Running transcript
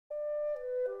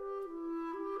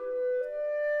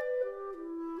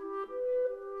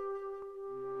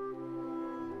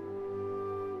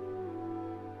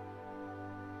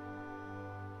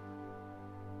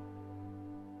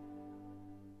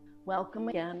Welcome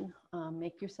again.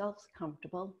 Make yourselves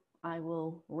comfortable. I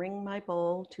will ring my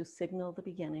bowl to signal the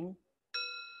beginning.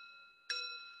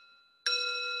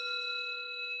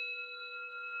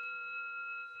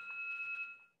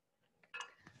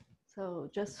 So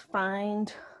just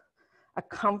find a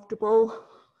comfortable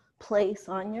place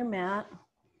on your mat,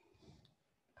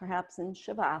 perhaps in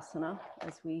Shavasana,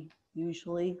 as we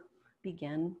usually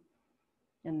begin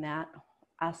in that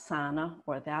asana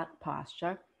or that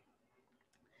posture.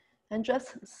 And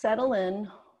just settle in,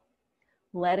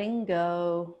 letting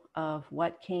go of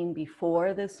what came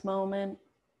before this moment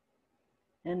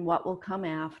and what will come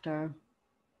after.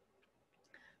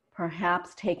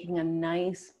 Perhaps taking a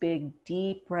nice big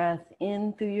deep breath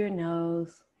in through your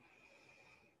nose,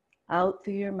 out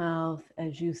through your mouth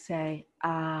as you say,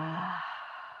 ah.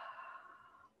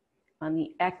 On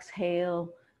the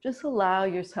exhale, just allow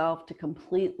yourself to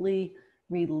completely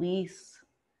release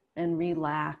and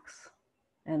relax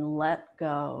and let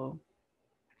go.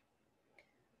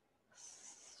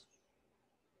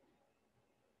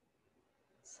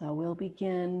 So we'll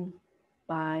begin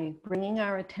by bringing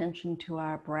our attention to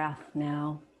our breath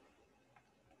now.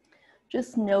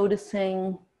 Just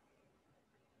noticing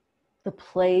the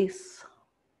place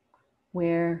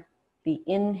where the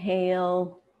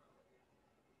inhale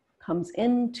comes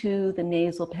into the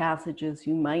nasal passages.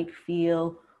 You might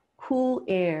feel cool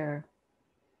air.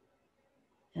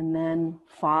 And then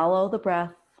follow the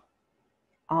breath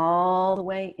all the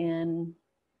way in,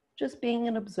 just being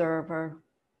an observer.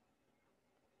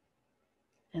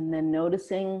 And then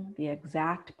noticing the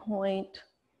exact point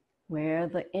where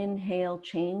the inhale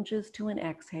changes to an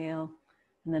exhale,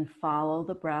 and then follow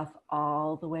the breath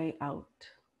all the way out.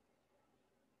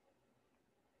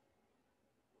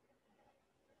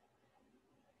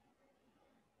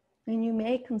 And you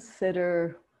may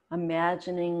consider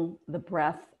imagining the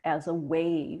breath as a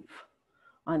wave.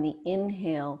 On the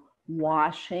inhale,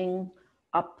 washing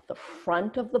up the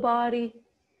front of the body,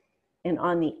 and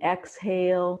on the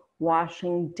exhale,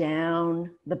 washing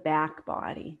down the back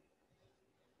body.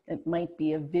 It might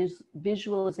be a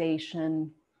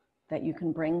visualization that you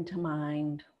can bring to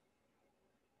mind,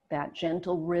 that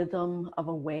gentle rhythm of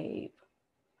a wave.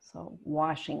 So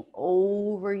washing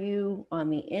over you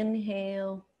on the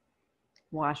inhale,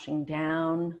 washing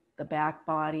down the back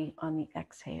body on the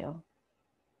exhale.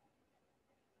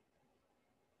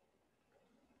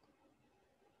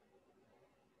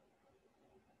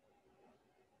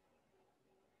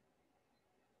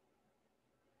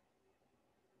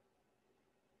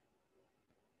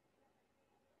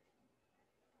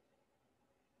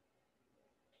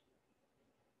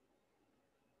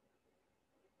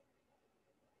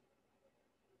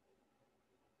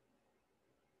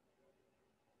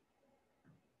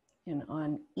 And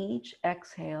on each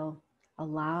exhale,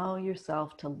 allow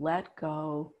yourself to let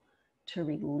go, to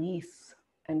release,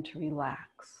 and to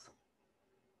relax.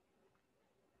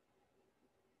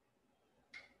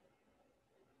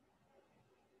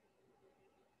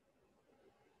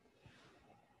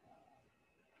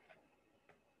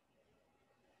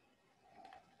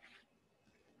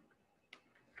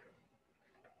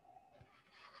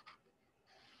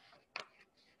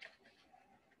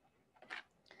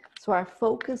 So our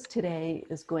focus today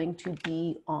is going to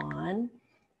be on,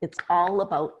 it's all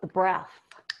about the breath.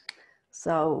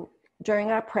 So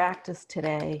during our practice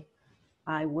today,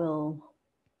 I will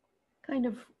kind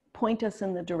of point us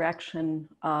in the direction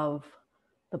of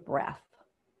the breath,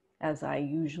 as I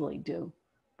usually do.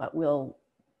 But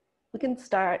we can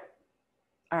start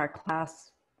our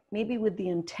class maybe with the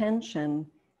intention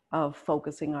of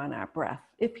focusing on our breath,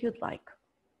 if you'd like.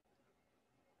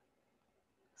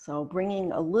 So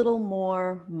bringing a little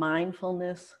more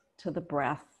mindfulness to the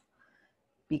breath,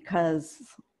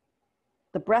 because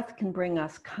the breath can bring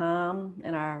us calm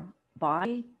in our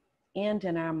body and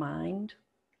in our mind,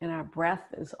 and our breath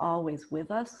is always with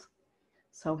us.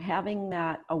 So having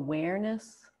that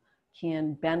awareness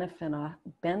can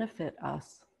benefit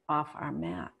us off our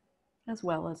mat as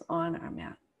well as on our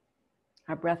mat.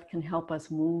 Our breath can help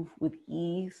us move with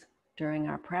ease during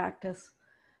our practice.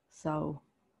 So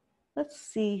let's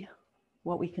see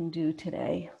what we can do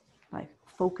today by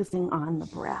focusing on the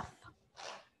breath.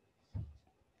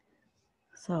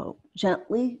 So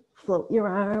gently float your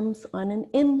arms on an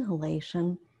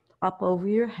inhalation up over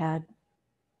your head.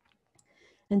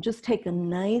 And just take a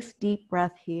nice deep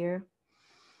breath here.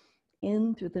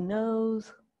 In through the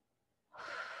nose,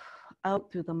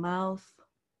 out through the mouth.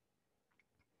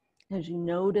 As you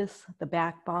notice the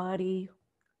back body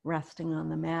resting on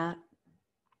the mat.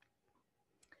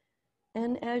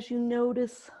 And as you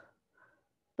notice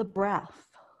the breath,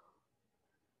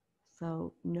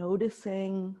 so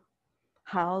noticing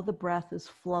how the breath is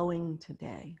flowing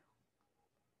today.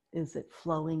 Is it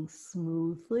flowing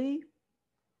smoothly?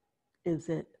 Is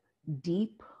it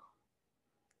deep?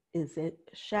 Is it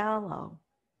shallow?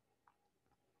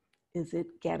 Is it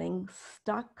getting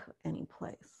stuck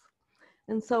anyplace?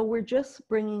 And so we're just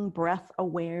bringing breath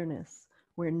awareness.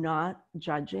 We're not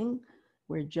judging,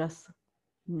 we're just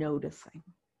noticing.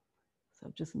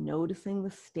 So just noticing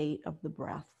the state of the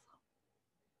breath.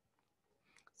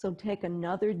 So take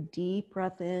another deep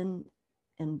breath in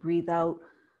and breathe out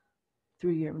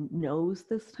through your nose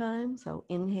this time. So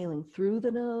inhaling through the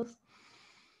nose,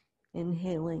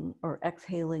 inhaling or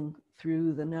exhaling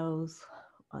through the nose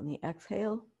on the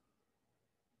exhale.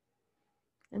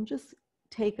 And just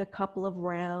take a couple of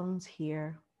rounds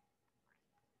here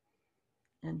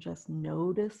and just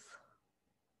notice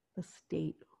the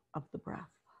state of the breath.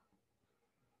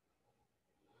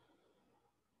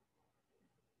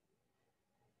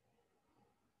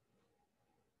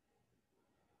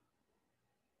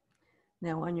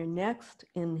 Now on your next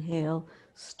inhale,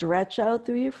 stretch out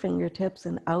through your fingertips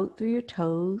and out through your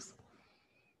toes.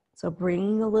 So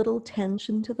bringing a little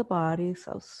tension to the body.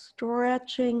 So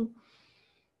stretching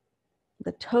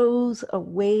the toes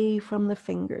away from the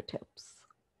fingertips.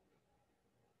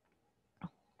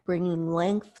 Bringing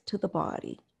length to the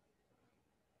body.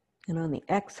 And on the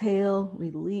exhale,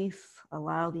 release,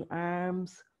 allow the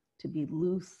arms to be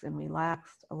loose and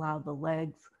relaxed. Allow the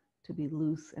legs to be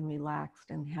loose and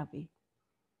relaxed and heavy.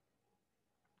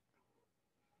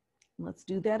 Let's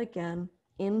do that again.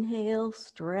 Inhale,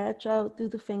 stretch out through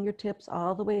the fingertips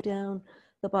all the way down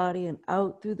the body and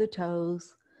out through the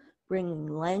toes, bringing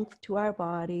length to our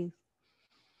bodies.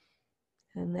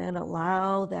 And then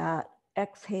allow that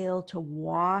exhale to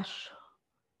wash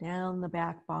down the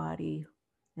back body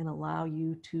and allow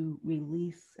you to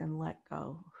release and let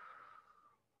go.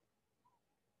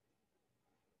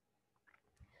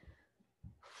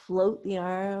 Float the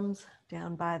arms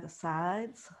down by the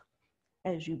sides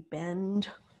as you bend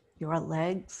your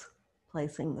legs,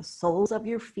 placing the soles of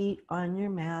your feet on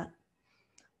your mat.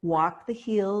 Walk the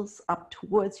heels up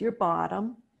towards your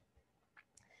bottom.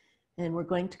 And we're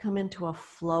going to come into a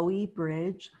flowy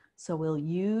bridge. So we'll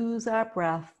use our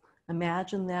breath.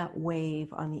 Imagine that wave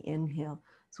on the inhale.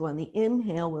 So on the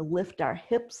inhale, we'll lift our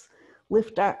hips,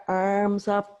 lift our arms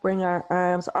up, bring our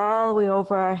arms all the way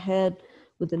over our head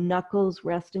with the knuckles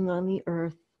resting on the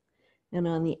earth. And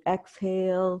on the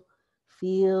exhale,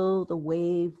 feel the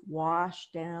wave wash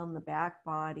down the back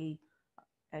body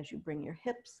as you bring your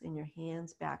hips and your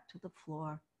hands back to the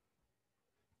floor.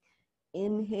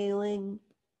 Inhaling,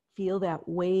 feel that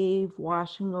wave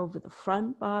washing over the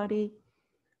front body,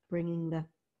 bringing the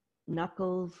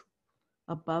knuckles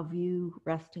above you,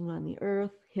 resting on the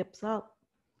earth, hips up.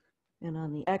 And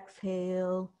on the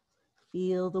exhale,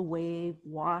 feel the wave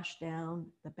wash down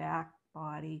the back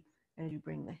body as you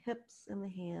bring the hips and the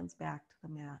hands back to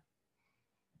the mat.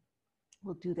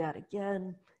 We'll do that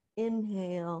again.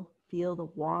 Inhale, feel the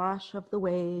wash of the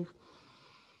wave.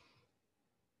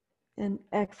 And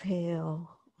exhale,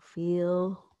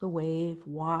 feel the wave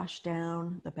wash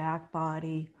down the back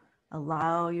body.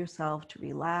 Allow yourself to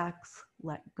relax,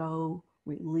 let go,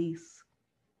 release.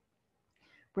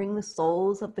 Bring the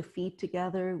soles of the feet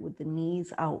together with the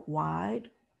knees out wide.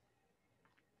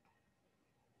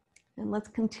 And let's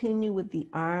continue with the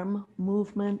arm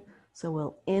movement. So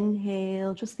we'll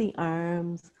inhale, just the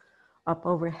arms up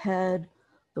overhead.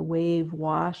 The wave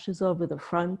washes over the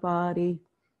front body.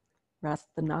 Rest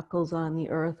the knuckles on the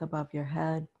earth above your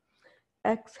head.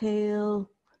 Exhale,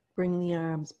 bring the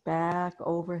arms back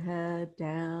overhead,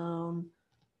 down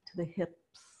to the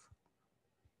hips,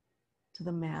 to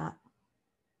the mat.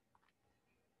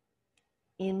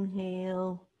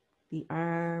 Inhale, the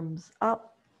arms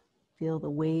up. Feel the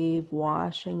wave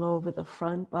washing over the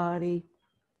front body.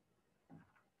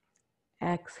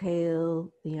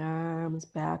 Exhale, the arms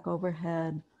back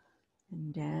overhead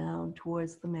and down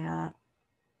towards the mat.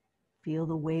 Feel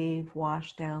the wave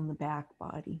wash down the back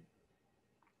body.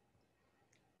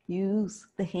 Use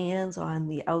the hands on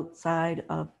the outside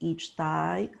of each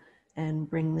thigh and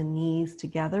bring the knees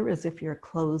together as if you're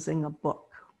closing a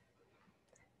book.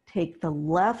 Take the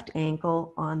left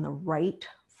ankle on the right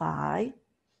thigh.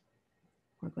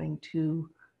 We're going to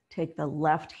take the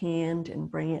left hand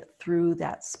and bring it through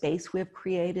that space we've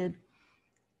created.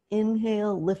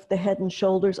 Inhale, lift the head and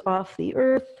shoulders off the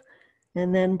earth,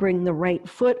 and then bring the right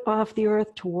foot off the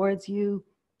earth towards you,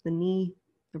 the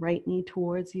right knee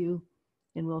towards you,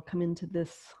 and we'll come into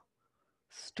this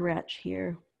stretch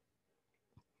here.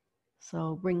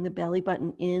 So bring the belly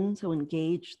button in, so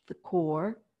engage the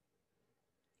core,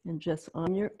 and just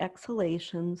on your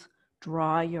exhalations,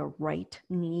 draw your right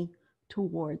knee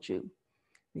towards you.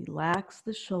 Relax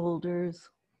the shoulders,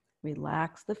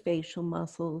 relax the facial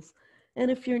muscles. And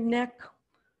if your neck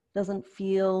doesn't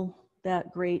feel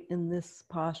that great in this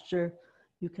posture,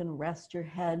 you can rest your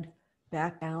head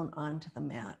back down onto the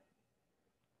mat.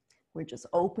 We're just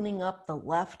opening up the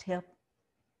left hip,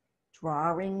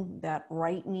 drawing that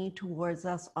right knee towards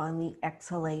us on the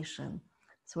exhalation.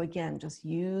 So again, just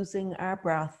using our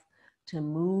breath to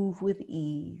move with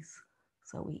ease.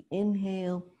 So we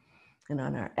inhale, and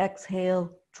on our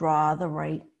exhale, draw the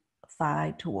right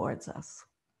thigh towards us.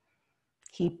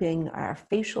 Keeping our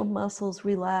facial muscles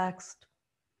relaxed,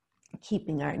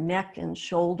 keeping our neck and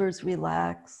shoulders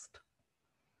relaxed,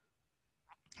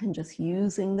 and just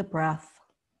using the breath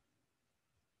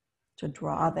to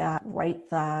draw that right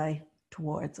thigh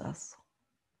towards us.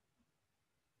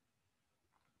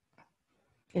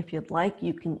 If you'd like,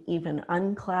 you can even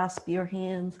unclasp your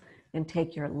hands and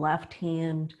take your left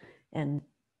hand and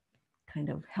kind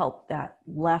of help that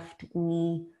left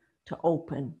knee to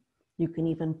open. You can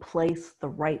even place the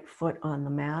right foot on the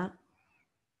mat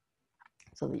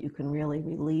so that you can really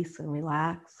release and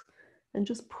relax, and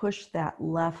just push that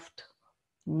left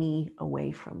knee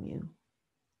away from you.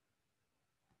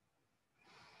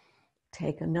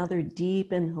 Take another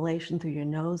deep inhalation through your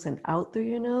nose and out through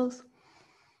your nose.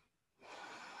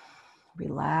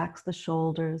 Relax the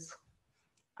shoulders,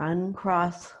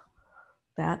 uncross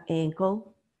that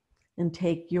ankle, and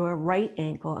take your right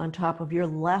ankle on top of your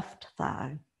left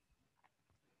thigh.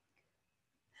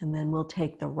 And then we'll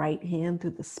take the right hand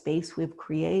through the space we've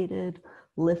created,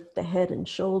 lift the head and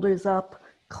shoulders up,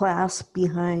 clasp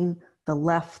behind the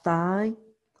left thigh,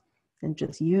 and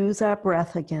just use our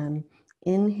breath again.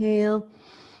 Inhale,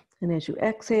 and as you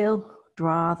exhale,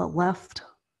 draw the left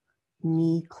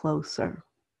knee closer.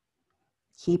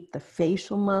 Keep the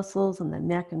facial muscles and the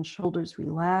neck and shoulders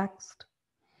relaxed.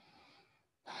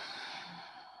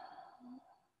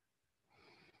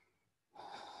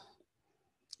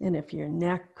 And if your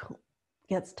neck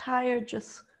gets tired,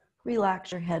 just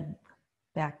relax your head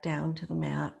back down to the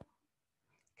mat.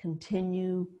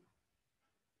 Continue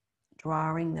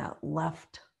drawing that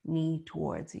left knee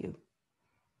towards you.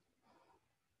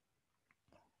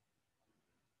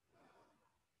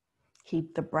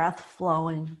 Keep the breath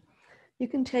flowing. You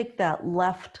can take that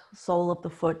left sole of the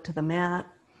foot to the mat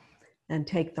and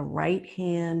take the right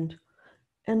hand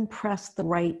and press the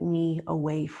right knee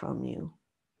away from you.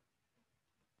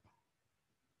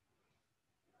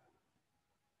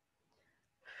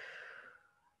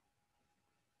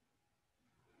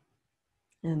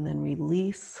 And then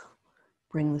release.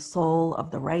 Bring the sole of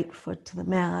the right foot to the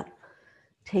mat.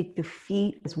 Take the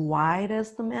feet as wide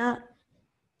as the mat.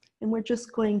 And we're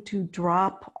just going to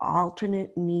drop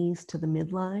alternate knees to the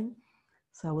midline.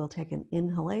 So we'll take an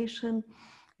inhalation.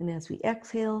 And as we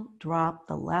exhale, drop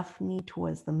the left knee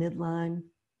towards the midline.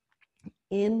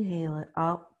 Inhale it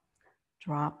up.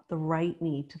 Drop the right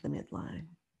knee to the midline.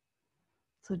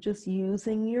 So just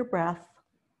using your breath,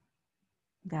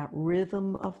 that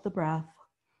rhythm of the breath,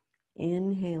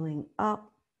 inhaling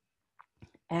up,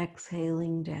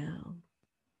 exhaling down,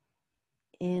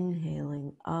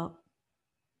 inhaling up,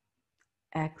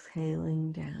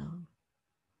 exhaling down.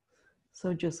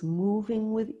 So just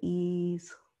moving with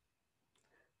ease,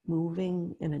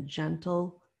 moving in a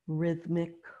gentle,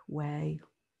 rhythmic way.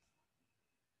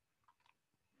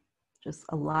 Just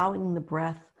allowing the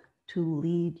breath to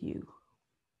lead you.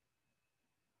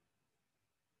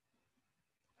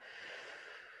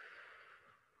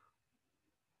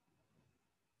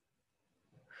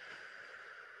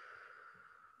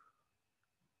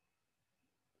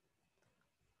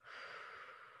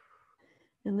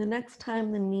 And the next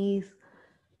time the knees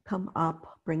come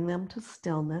up, bring them to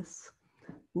stillness.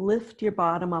 Lift your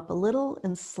bottom up a little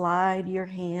and slide your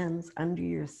hands under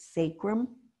your sacrum.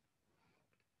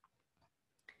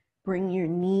 Bring your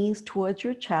knees towards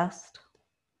your chest,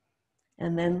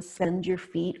 and then send your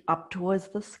feet up towards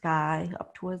the sky,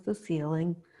 up towards the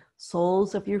ceiling.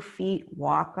 Soles of your feet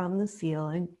walk on the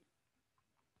ceiling.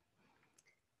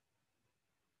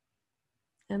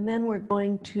 And then we're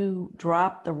going to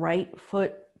drop the right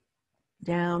foot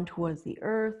down towards the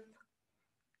earth.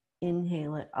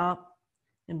 Inhale it up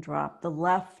and drop the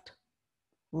left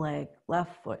leg,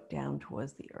 left foot down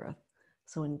towards the earth.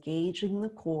 So engaging the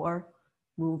core,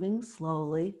 moving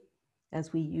slowly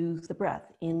as we use the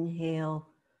breath. Inhale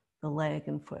the leg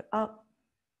and foot up,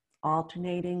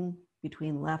 alternating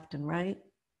between left and right.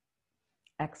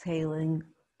 Exhaling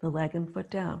the leg and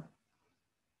foot down.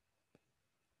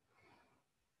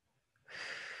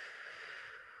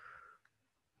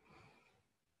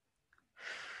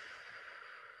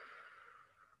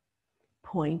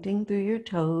 Pointing through your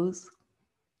toes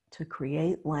to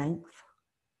create length,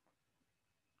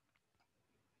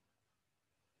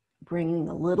 bringing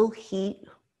a little heat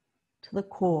to the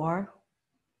core,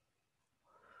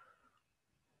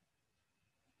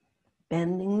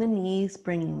 bending the knees,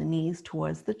 bringing the knees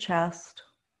towards the chest,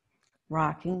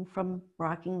 rocking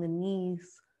the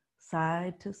knees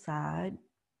side to side,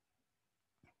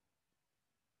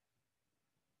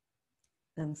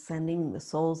 then sending the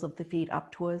soles of the feet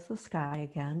up towards the sky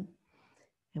again.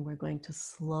 And we're going to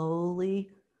slowly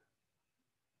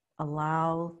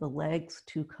allow the legs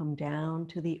to come down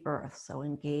to the earth. So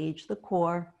engage the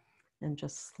core and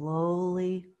just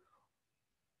slowly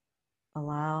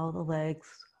allow the legs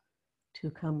to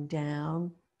come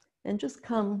down, and just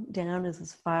come down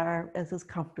as far as is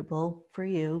comfortable for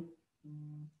you.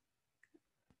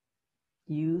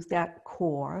 Use that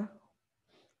core.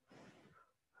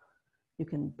 You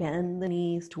can bend the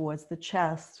knees towards the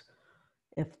chest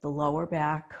if the lower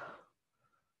back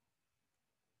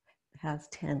has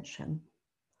tension.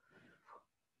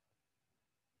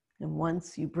 And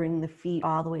once you bring the feet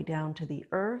all the way down to the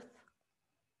earth,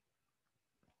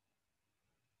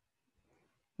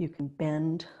 you can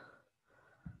bend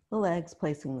the legs,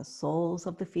 placing the soles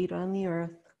of the feet on the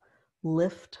earth.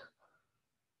 Lift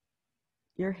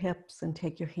your hips and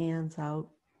take your hands out.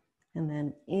 And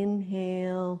then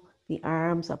inhale the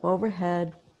arms up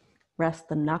overhead. Rest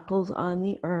the knuckles on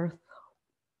the earth.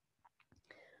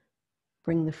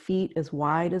 Bring the feet as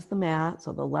wide as the mat,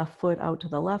 so the left foot out to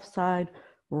the left side,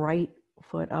 right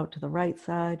foot out to the right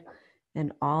side,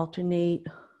 and alternate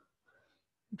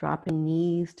dropping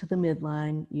knees to the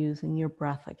midline using your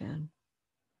breath again.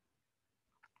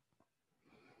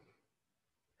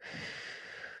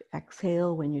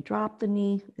 Exhale when you drop the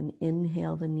knee, and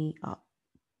inhale the knee up.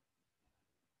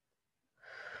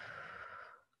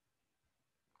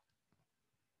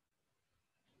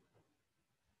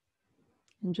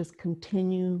 And just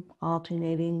continue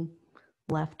alternating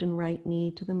left and right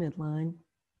knee to the midline.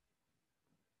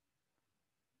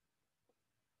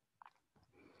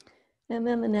 And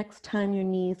then the next time your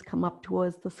knees come up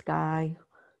towards the sky,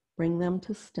 bring them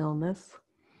to stillness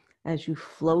as you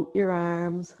float your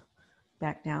arms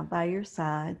back down by your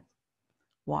side.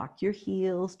 Walk your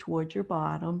heels towards your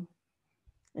bottom,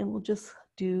 and we'll just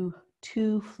do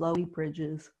 2 flowy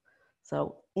bridges.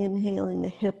 So inhaling the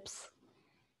hips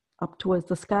up towards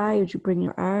the sky as you bring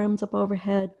your arms up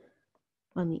overhead.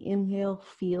 On the inhale,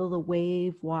 feel the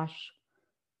wave wash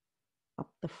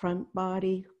up the front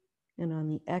body. And on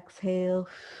the exhale,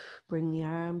 bring the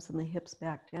arms and the hips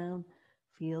back down.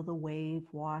 Feel the wave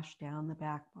wash down the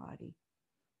back body.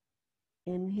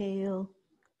 Inhale,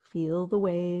 feel the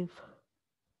wave.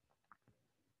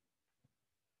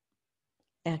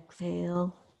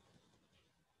 Exhale,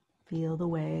 feel the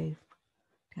wave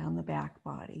down the back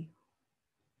body.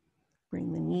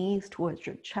 Bring the knees towards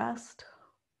your chest.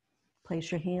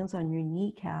 Place your hands on your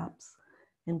kneecaps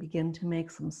and begin to make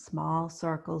some small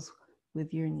circles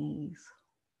with your knees.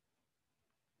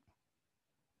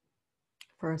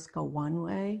 First, go one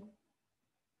way,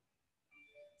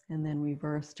 and then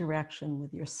reverse direction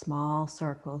with your small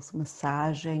circles,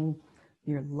 massaging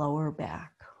your lower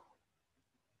back.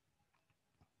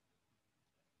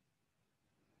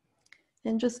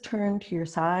 And just turn to your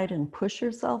side and push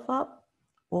yourself up,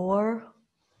 or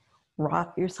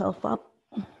rock yourself up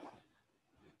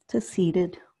to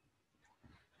seated.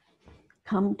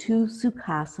 Come to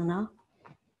Sukhasana.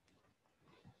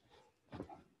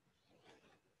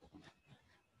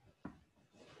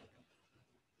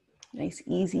 Nice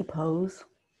easy pose.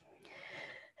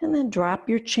 And then drop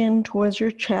your chin towards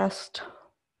your chest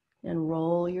and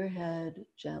roll your head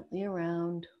gently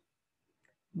around,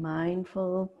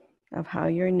 mindful of how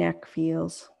your neck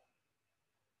feels.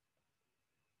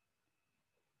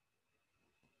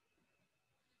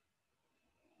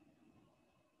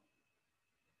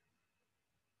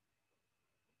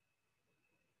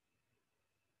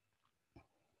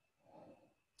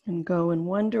 And go in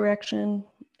one direction,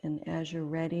 and as you're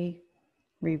ready,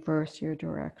 reverse your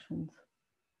directions.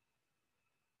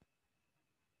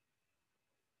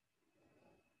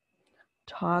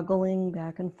 Toggling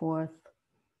back and forth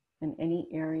in any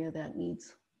area that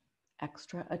needs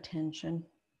extra attention.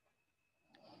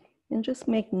 And just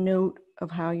make note of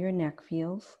how your neck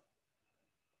feels,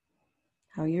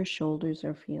 how your shoulders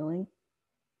are feeling.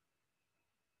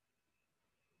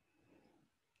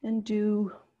 And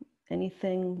do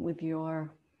anything with your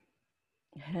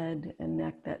head and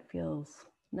neck that feels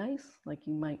nice, like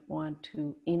you might want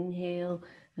to inhale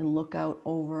and look out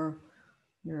over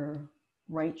your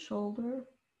right shoulder,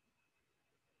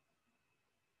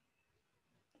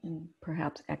 and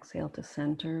perhaps exhale to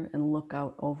center and look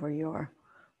out over your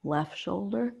left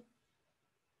shoulder.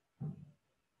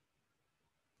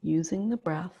 using the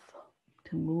breath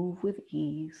to move with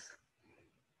ease,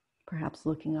 perhaps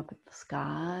looking up at the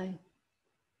sky,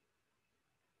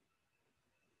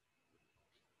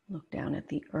 look down at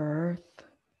the earth,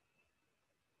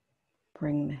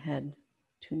 bring the head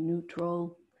to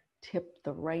neutral, tip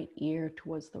the right ear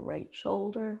towards the right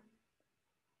shoulder,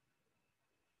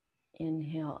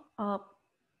 inhale up,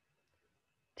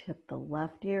 tip the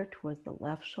left ear towards the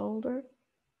left shoulder,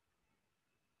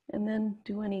 and then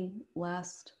do any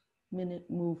last minute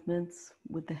movements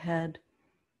with the head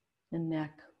and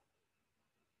neck,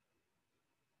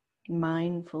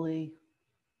 mindfully.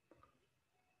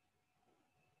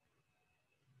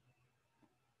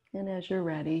 And as you're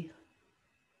ready,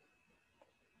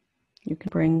 you can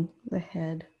bring the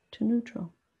head to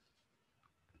neutral.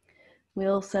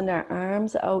 We'll send our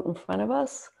arms out in front of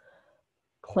us,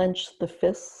 clench the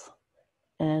fists,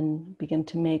 and begin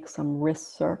to make some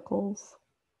wrist circles.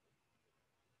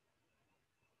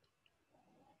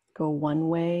 Go one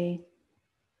way,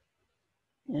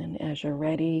 and as you're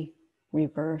ready,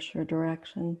 reverse your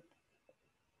direction.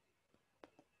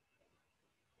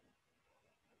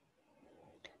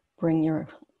 Bring your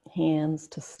hands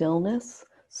to stillness,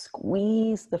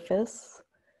 squeeze the fists,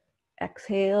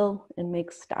 exhale and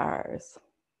make stars.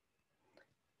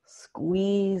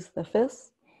 Squeeze the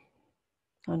fists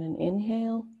on an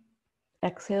inhale,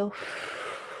 exhale,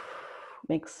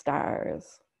 make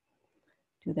stars.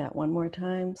 Do that one more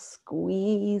time.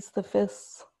 Squeeze the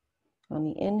fists on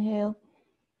the inhale,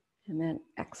 and then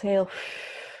exhale,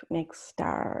 make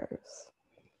stars.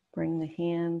 Bring the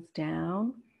hands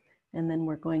down, and then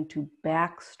we're going to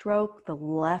backstroke the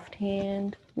left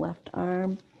hand, left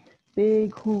arm,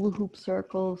 big hula hoop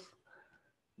circles,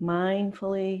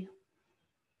 mindfully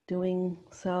doing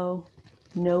so,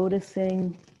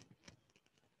 noticing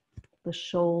the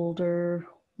shoulder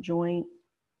joint,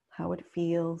 how it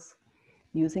feels,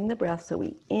 using the breath. So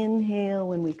we inhale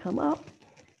when we come up,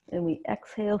 and we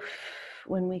exhale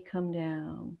when we come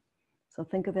down. So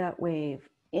think of that wave,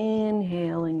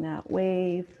 inhaling that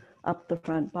wave up the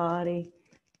front body,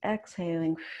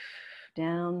 exhaling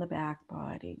down the back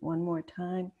body. One more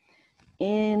time,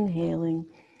 inhaling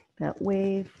that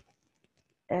wave,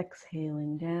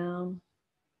 exhaling down,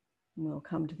 and we'll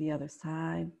come to the other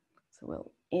side. So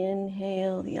we'll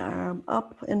inhale the arm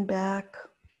up and back.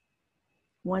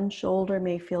 One shoulder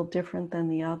may feel different than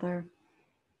the other.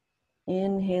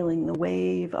 Inhaling the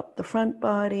wave up the front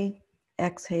body,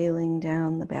 exhaling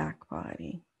down the back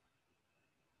body.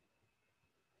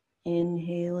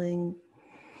 Inhaling,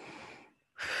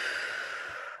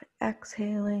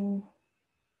 exhaling.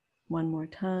 One more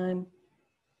time.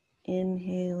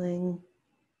 Inhaling,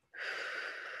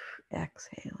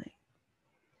 exhaling.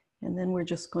 And then we're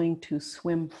just going to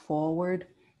swim forward,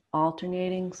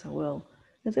 alternating. So we'll,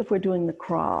 as if we're doing the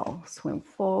crawl, swim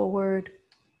forward,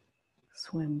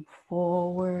 swim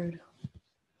forward,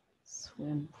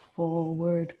 swim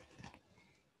forward.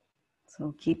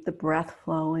 So keep the breath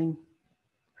flowing,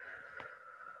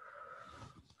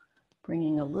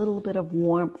 bringing a little bit of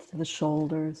warmth to the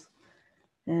shoulders.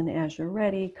 And as you're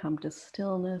ready, come to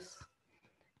stillness.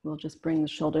 We'll just bring the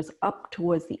shoulders up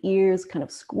towards the ears, kind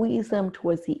of squeeze them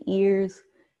towards the ears,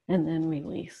 and then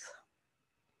release.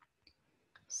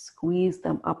 Squeeze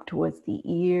them up towards the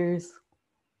ears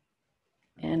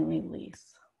and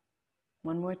release.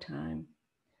 One more time.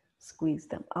 Squeeze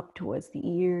them up towards the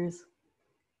ears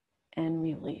and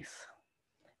release.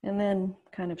 And then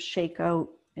kind of shake out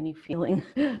any feeling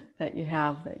that you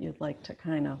have that you'd like to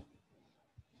kind of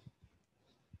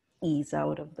ease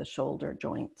out of the shoulder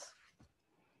joints.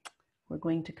 We're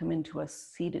going to come into a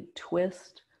seated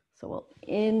twist. So we'll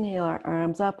inhale our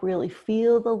arms up, really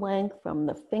feel the length from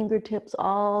the fingertips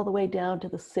all the way down to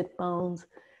the sit bones.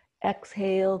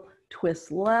 Exhale,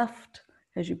 twist left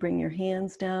as you bring your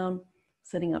hands down,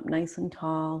 sitting up nice and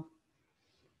tall.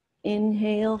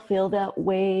 Inhale, feel that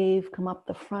wave come up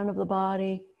the front of the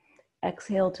body.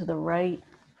 Exhale to the right,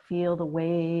 feel the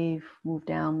wave move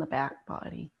down the back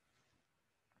body.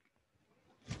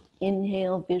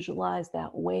 Inhale, visualize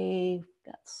that wave,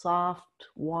 that soft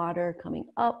water coming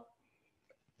up.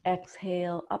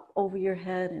 Exhale, up over your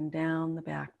head and down the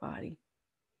back body.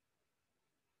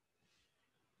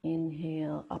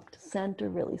 Inhale, up to center,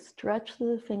 really stretch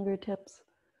through the fingertips.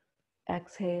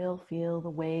 Exhale, feel the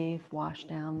wave wash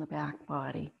down the back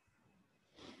body.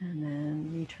 And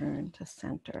then return to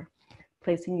center.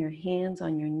 Placing your hands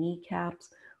on your kneecaps,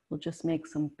 we'll just make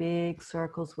some big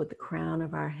circles with the crown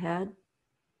of our head.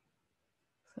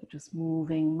 So just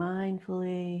moving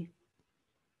mindfully.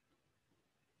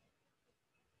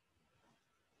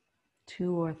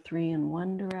 2 or 3 in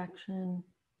one direction.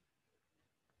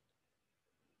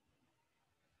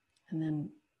 And then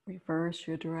reverse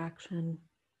your direction,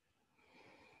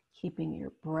 keeping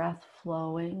your breath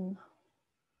flowing.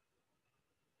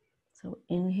 So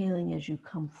inhaling as you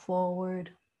come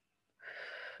forward,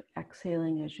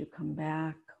 exhaling as you come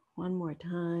back. One more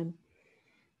time.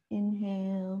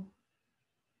 Inhale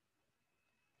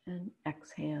and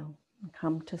exhale. And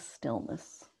come to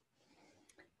stillness.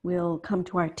 We'll come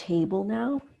to our table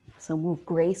now. So move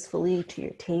gracefully to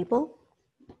your table.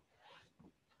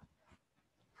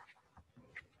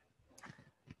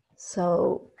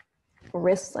 So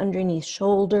wrists underneath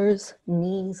shoulders,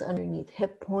 knees underneath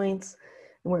hip points.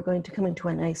 And we're going to come into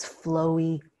a nice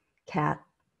flowy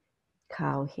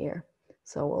cat-cow here.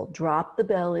 So we'll drop the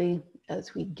belly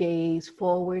as we gaze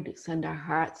forward, send our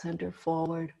heart center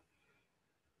forward.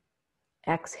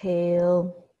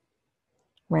 Exhale,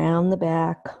 round the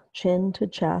back, chin to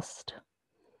chest.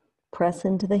 Press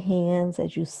into the hands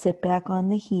as you sit back on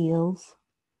the heels.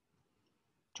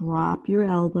 Drop your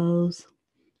elbows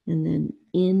and then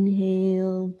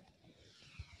inhale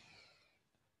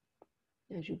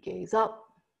as you gaze up.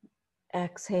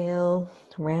 Exhale,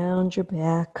 round your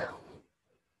back.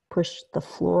 Push the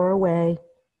floor away.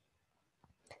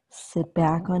 Sit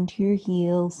back onto your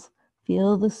heels.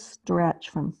 Feel the stretch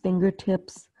from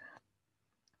fingertips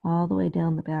all the way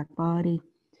down the back body.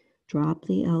 Drop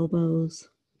the elbows.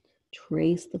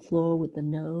 Trace the floor with the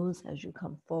nose as you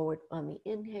come forward on the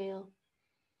inhale.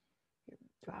 You're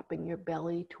dropping your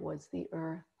belly towards the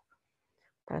earth.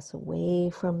 Press away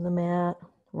from the mat,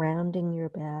 rounding your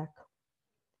back.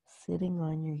 Sitting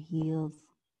on your heels.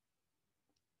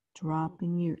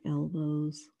 Dropping your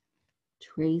elbows.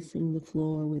 Tracing the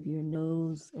floor with your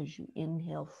nose as you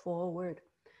inhale forward,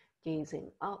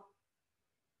 gazing up.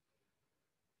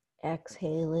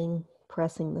 Exhaling,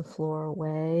 pressing the floor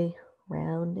away,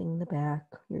 rounding the back,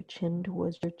 your chin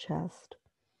towards your chest.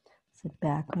 Sit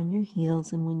back on your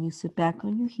heels, and when you sit back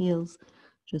on your heels,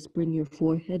 just bring your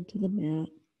forehead to the mat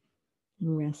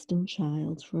and rest in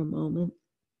child's for a moment.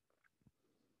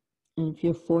 And if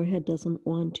your forehead doesn't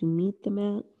want to meet the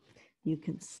mat, you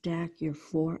can stack your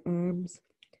forearms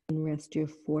and rest your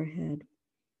forehead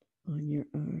on your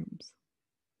arms.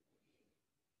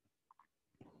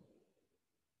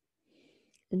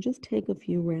 And just take a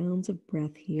few rounds of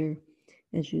breath here.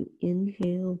 As you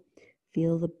inhale,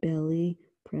 feel the belly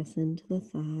press into the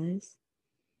thighs.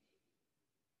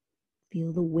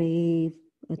 Feel the wave,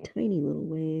 a tiny little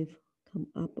wave, come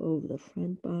up over the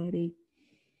front body.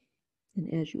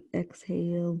 And as you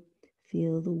exhale,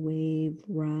 feel the wave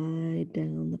ride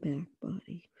down the back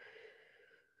body.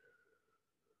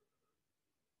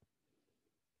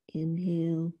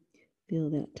 Inhale, feel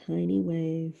that tiny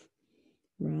wave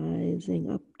rising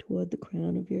up toward the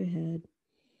crown of your head.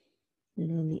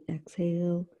 And on the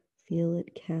exhale, feel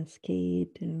it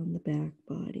cascade down the back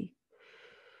body.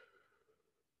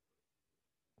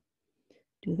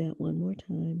 Do that one more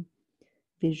time.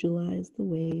 Visualize the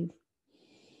wave.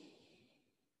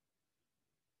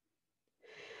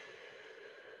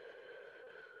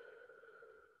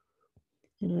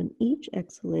 And on each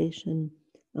exhalation,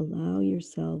 allow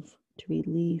yourself to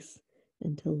release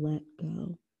and to let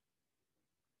go.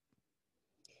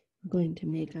 We're going to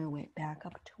make our way back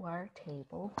up to our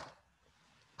table.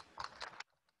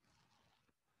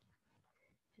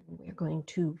 And we're going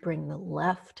to bring the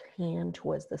left hand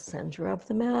towards the center of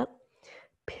the mat.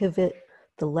 Pivot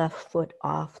the left foot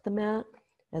off the mat.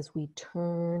 As we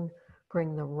turn,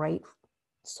 bring the right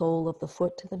sole of the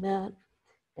foot to the mat.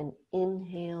 And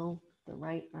inhale the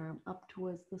right arm up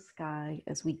towards the sky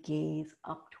as we gaze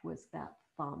up towards that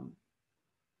thumb.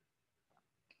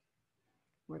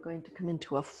 We're going to come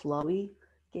into a flowy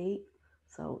gait.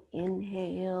 So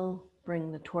inhale,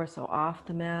 bring the torso off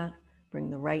the mat, bring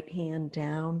the right hand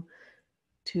down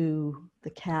to the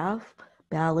calf,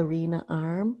 ballerina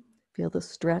arm. Feel the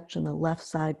stretch in the left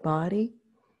side body.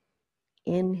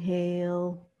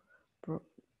 Inhale,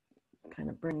 kind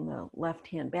of bring the left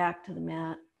hand back to the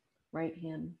mat, right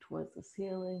hand towards the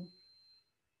ceiling.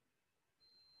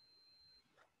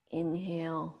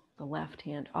 Inhale, the left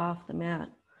hand off the mat,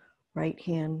 right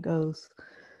hand goes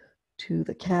to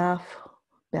the calf,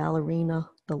 ballerina,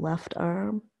 the left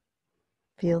arm.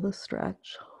 Feel the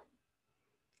stretch.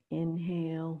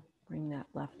 Inhale, bring that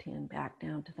left hand back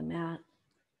down to the mat,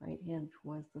 right hand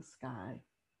towards the sky.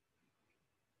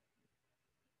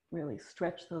 Really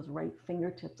stretch those right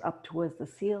fingertips up towards the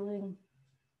ceiling.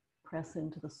 Press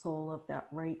into the sole of that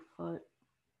right foot.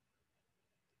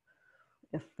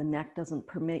 If the neck doesn't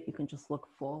permit, you can just look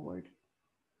forward.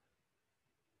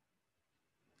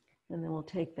 And then we'll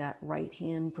take that right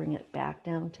hand, bring it back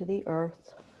down to the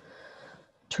earth.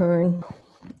 Turn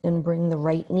and bring the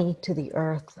right knee to the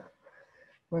earth.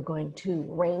 We're going to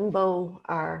rainbow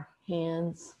our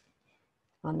hands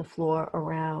on the floor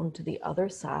around to the other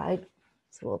side.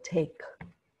 So we'll take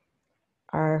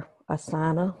our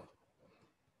asana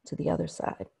to the other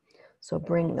side. So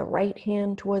bring the right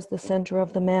hand towards the center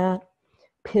of the mat,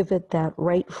 pivot that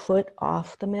right foot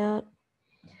off the mat,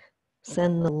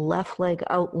 send the left leg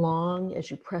out long as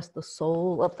you press the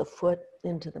sole of the foot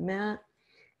into the mat.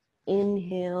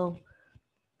 Inhale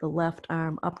the left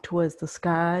arm up towards the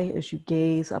sky as you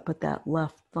gaze up at that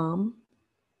left thumb.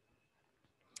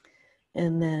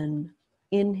 And then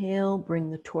inhale,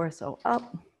 bring the torso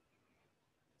up,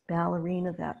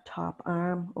 ballerina that top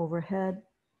arm overhead.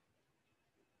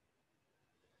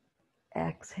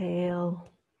 Exhale,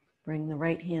 bring the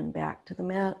right hand back to the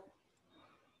mat.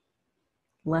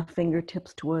 Left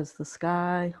fingertips towards the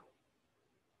sky.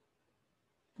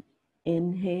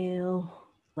 Inhale,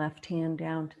 left hand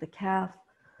down to the calf.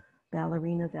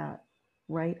 Ballerina that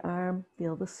right arm.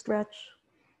 Feel the stretch,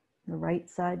 the right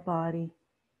side body.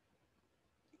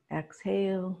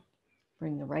 Exhale,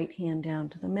 bring the right hand down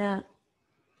to the mat.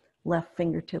 Left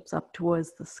fingertips up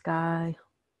towards the sky.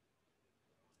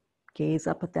 Gaze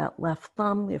up at that left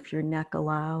thumb if your neck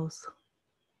allows.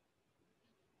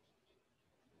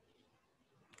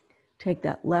 Take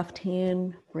that left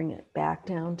hand, bring it back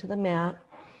down to the mat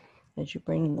as you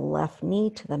bring the left knee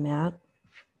to the mat.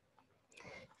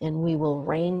 And we will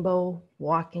rainbow,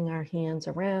 walking our hands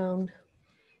around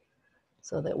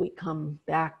so that we come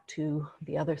back to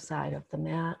the other side of the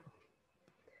mat.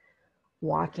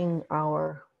 Walking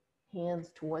our hands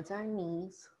towards our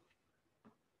knees.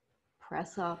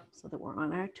 Press up so that we're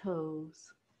on our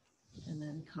toes, and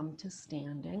then come to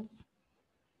standing.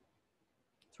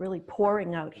 It's really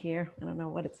pouring out here. I don't know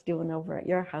what it's doing over at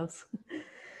your house.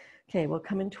 Okay, we'll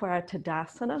come into our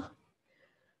Tadasana.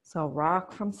 So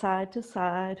rock from side to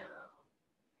side.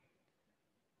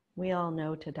 We all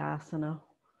know Tadasana.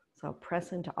 So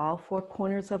press into all four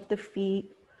corners of the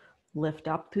feet. Lift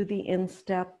up through the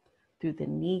instep, through the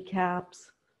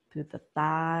kneecaps, through the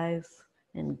thighs,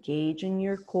 engaging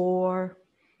your core.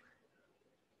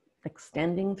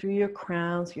 Extending through your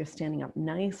crown so you're standing up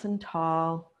nice and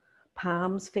tall.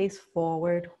 Palms face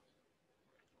forward.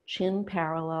 Chin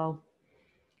parallel.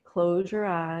 Close your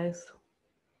eyes.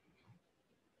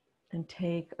 And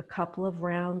take a couple of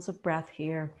rounds of breath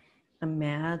here,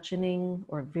 imagining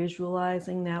or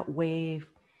visualizing that wave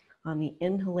on the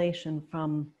inhalation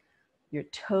from your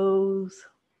toes,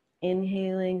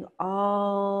 inhaling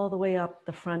all the way up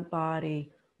the front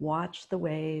body. Watch the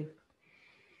wave.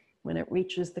 When it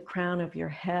reaches the crown of your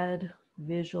head,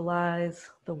 visualize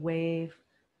the wave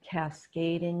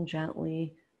cascading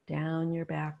gently down your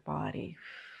back body.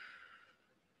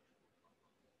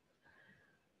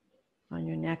 On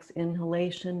your next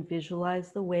inhalation,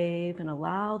 visualize the wave and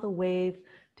allow the wave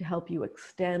to help you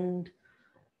extend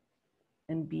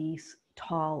and be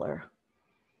taller.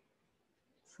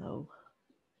 So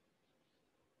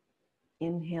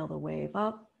inhale the wave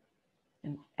up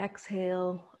and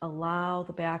exhale, allow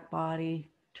the back body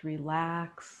to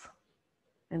relax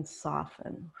and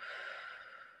soften.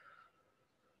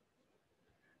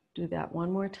 Do that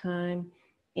one more time.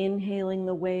 Inhaling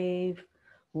the wave,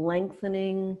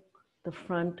 lengthening the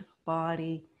front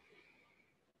body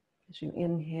as you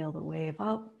inhale the wave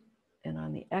up, and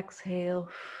on the exhale,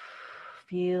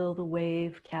 feel the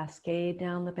wave cascade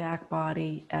down the back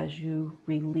body as you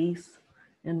release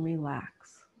and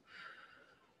relax.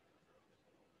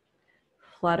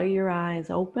 Flutter your eyes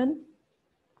open.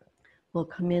 We'll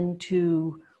come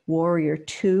into Warrior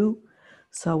Two.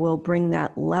 So we'll bring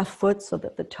that left foot so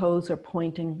that the toes are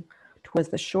pointing towards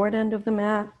the short end of the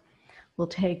mat. We'll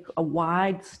take a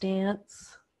wide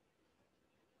stance.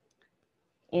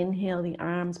 Inhale the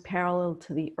arms parallel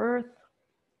to the earth.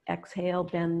 Exhale,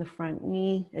 bend the front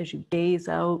knee as you gaze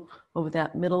out over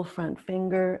that middle front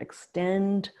finger.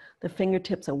 Extend the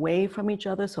fingertips away from each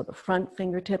other, so the front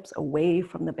fingertips away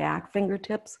from the back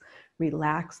fingertips.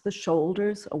 Relax the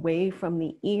shoulders away from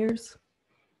the ears.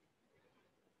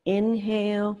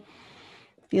 Inhale,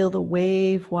 feel the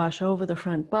wave wash over the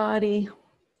front body.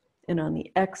 And on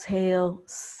the exhale,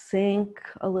 sink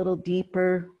a little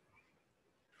deeper.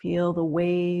 Feel the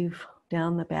wave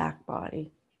down the back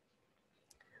body.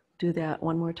 Do that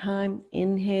one more time.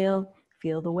 Inhale,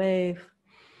 feel the wave.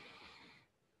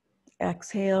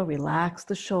 Exhale, relax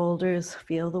the shoulders.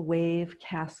 Feel the wave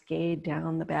cascade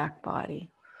down the back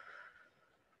body.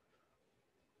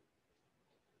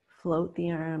 Float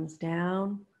the arms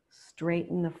down.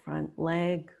 Straighten the front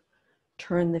leg.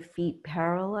 Turn the feet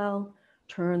parallel.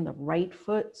 Turn the right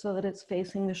foot so that it's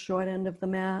facing the short end of the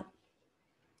mat.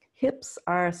 Hips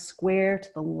are square to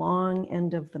the long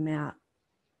end of the mat.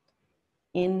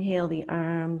 Inhale the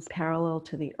arms parallel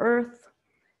to the earth,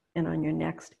 and on your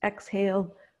next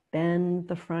exhale, bend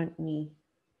the front knee.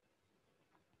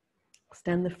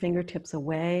 Extend the fingertips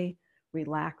away,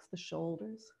 relax the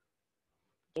shoulders.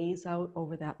 Gaze out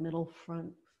over that middle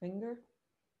front finger.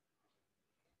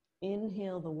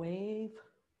 Inhale the wave,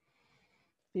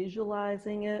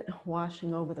 visualizing it,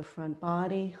 washing over the front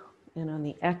body. And on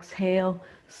the exhale,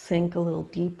 sink a little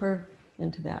deeper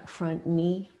into that front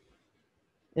knee,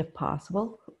 if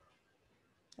possible,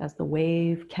 as the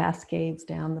wave cascades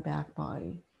down the back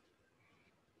body.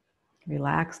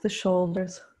 Relax the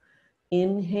shoulders.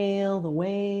 Inhale the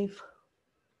wave.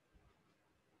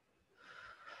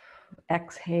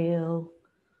 Exhale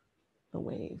the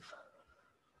wave.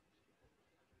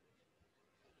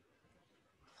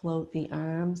 Float the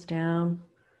arms down.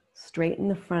 Straighten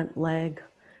the front leg.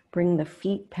 Bring the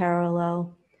feet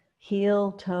parallel.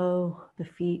 Heel, toe, the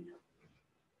feet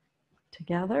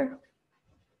together.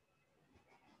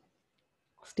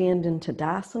 Stand in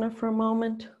Tadasana for a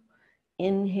moment.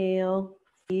 Inhale,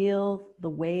 feel the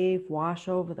wave wash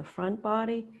over the front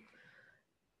body,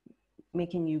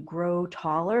 making you grow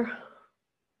taller.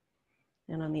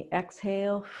 And on the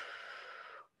exhale,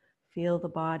 feel the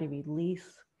body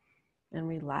release and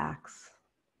relax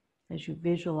as you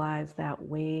visualize that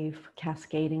wave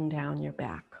cascading down your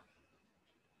back.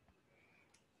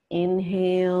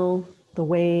 Inhale the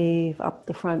wave up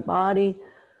the front body.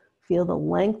 Feel the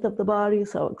length of the body,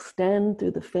 so extend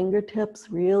through the fingertips,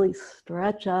 really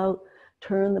stretch out,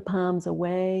 turn the palms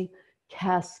away,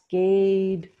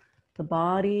 cascade the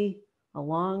body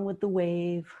along with the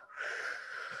wave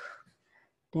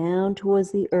down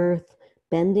towards the earth,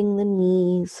 bending the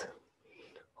knees,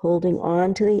 holding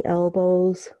on to the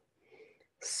elbows,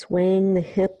 swaying the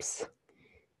hips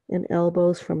and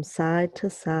elbows from side to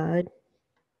side.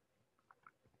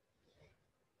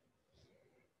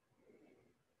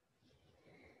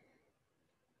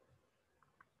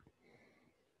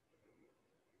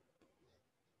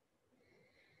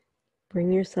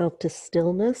 Bring yourself to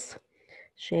stillness.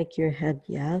 Shake your head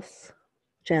yes,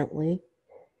 gently.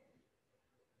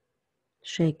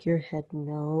 Shake your head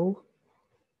no.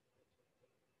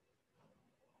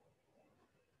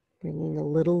 Bringing a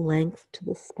little length to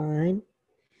the spine.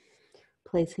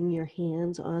 Placing your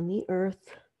hands on the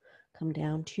earth. Come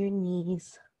down to your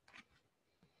knees.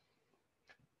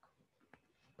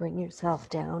 Bring yourself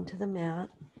down to the mat.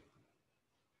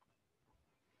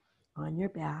 On your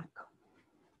back.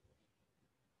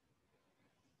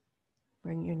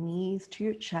 Bring your knees to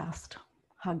your chest.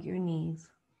 Hug your knees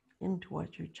in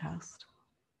towards your chest.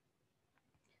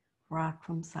 Rock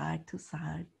from side to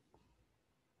side.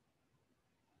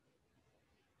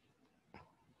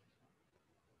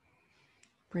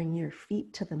 Bring your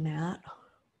feet to the mat,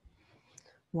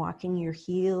 walking your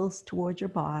heels towards your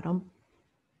bottom.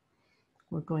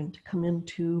 We're going to come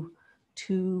into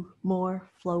 2 more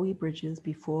flowy bridges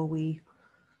before we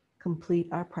complete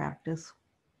our practice.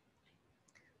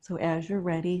 So as you're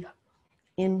ready,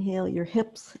 inhale your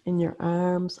hips and your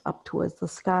arms up towards the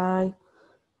sky.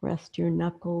 Rest your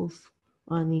knuckles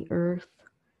on the earth.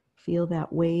 Feel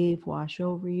that wave wash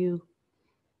over you.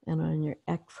 And on your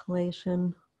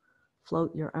exhalation,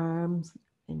 float your arms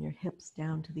and your hips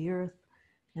down to the earth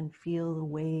and feel the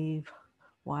wave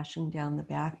washing down the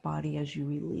back body as you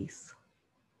release.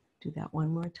 Do that one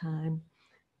more time.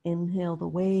 Inhale the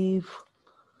wave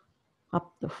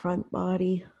up the front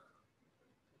body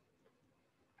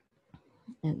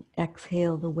and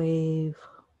exhale the wave.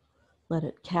 Let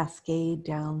it cascade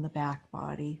down the back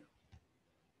body.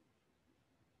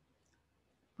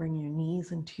 Bring your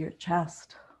knees into your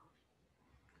chest.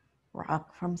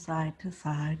 Rock from side to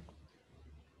side.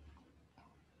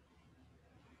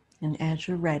 And as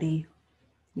you're ready,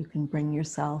 you can bring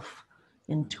yourself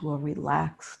into a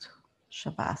relaxed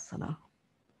Shavasana.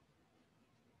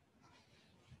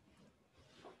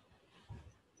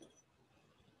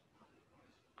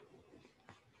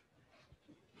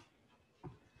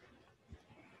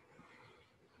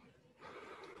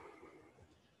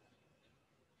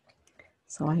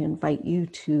 So I invite you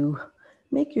to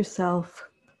make yourself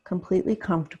completely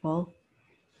comfortable.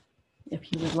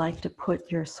 If you would like to put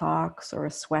your socks or a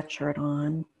sweatshirt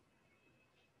on,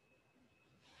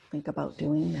 think about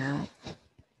doing that.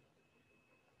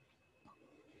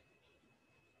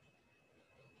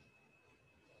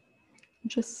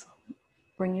 Just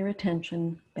bring your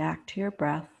attention back to your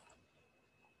breath.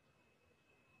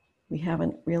 We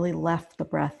haven't really left the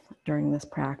breath during this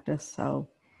practice, so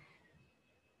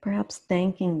perhaps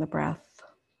thanking the breath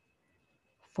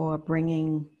for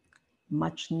bringing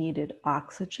much needed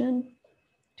oxygen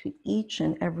to each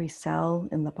and every cell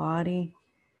in the body,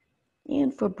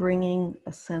 and for bringing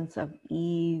a sense of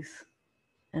ease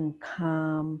and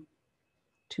calm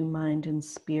to mind and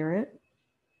spirit.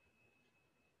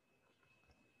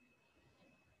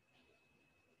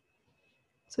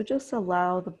 So just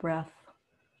allow the breath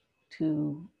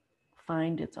to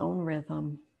find its own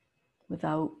rhythm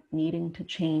without needing to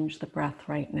change the breath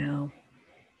right now.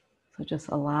 So just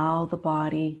allow the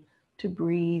body to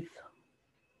breathe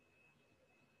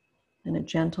in a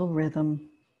gentle rhythm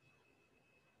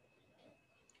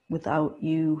without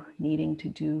you needing to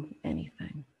do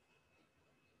anything.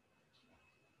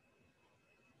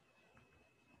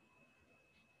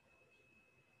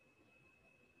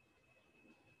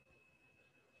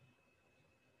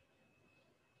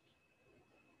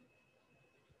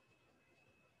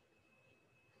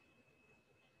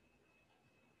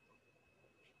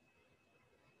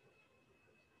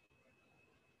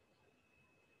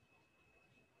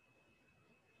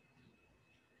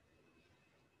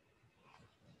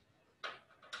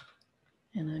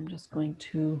 And I'm just going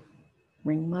to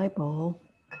ring my bowl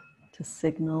to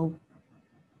signal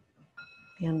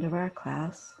the end of our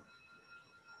class.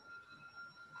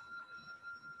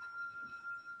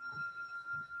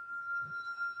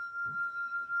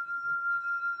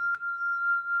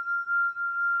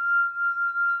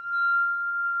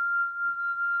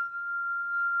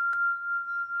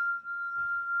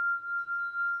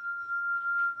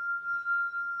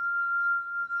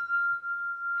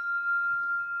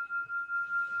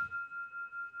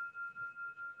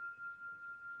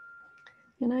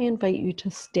 And I invite you to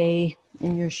stay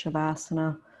in your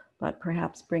Shavasana, but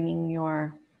perhaps bringing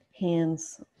your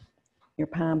hands, your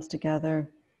palms together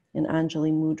in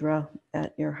Anjali Mudra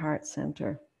at your heart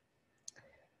center.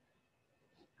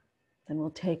 Then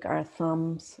we'll take our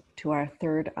thumbs to our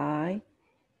third eye.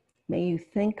 May you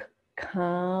think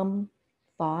calm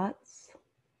thoughts.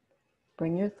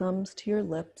 Bring your thumbs to your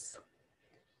lips.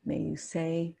 May you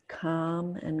say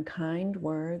calm and kind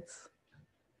words.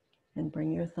 And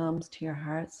bring your thumbs to your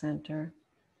heart center.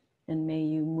 And may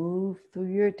you move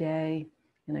through your day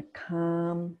in a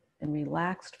calm and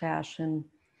relaxed fashion,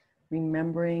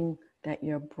 remembering that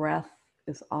your breath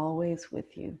is always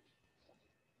with you.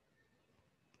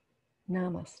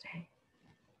 Namaste.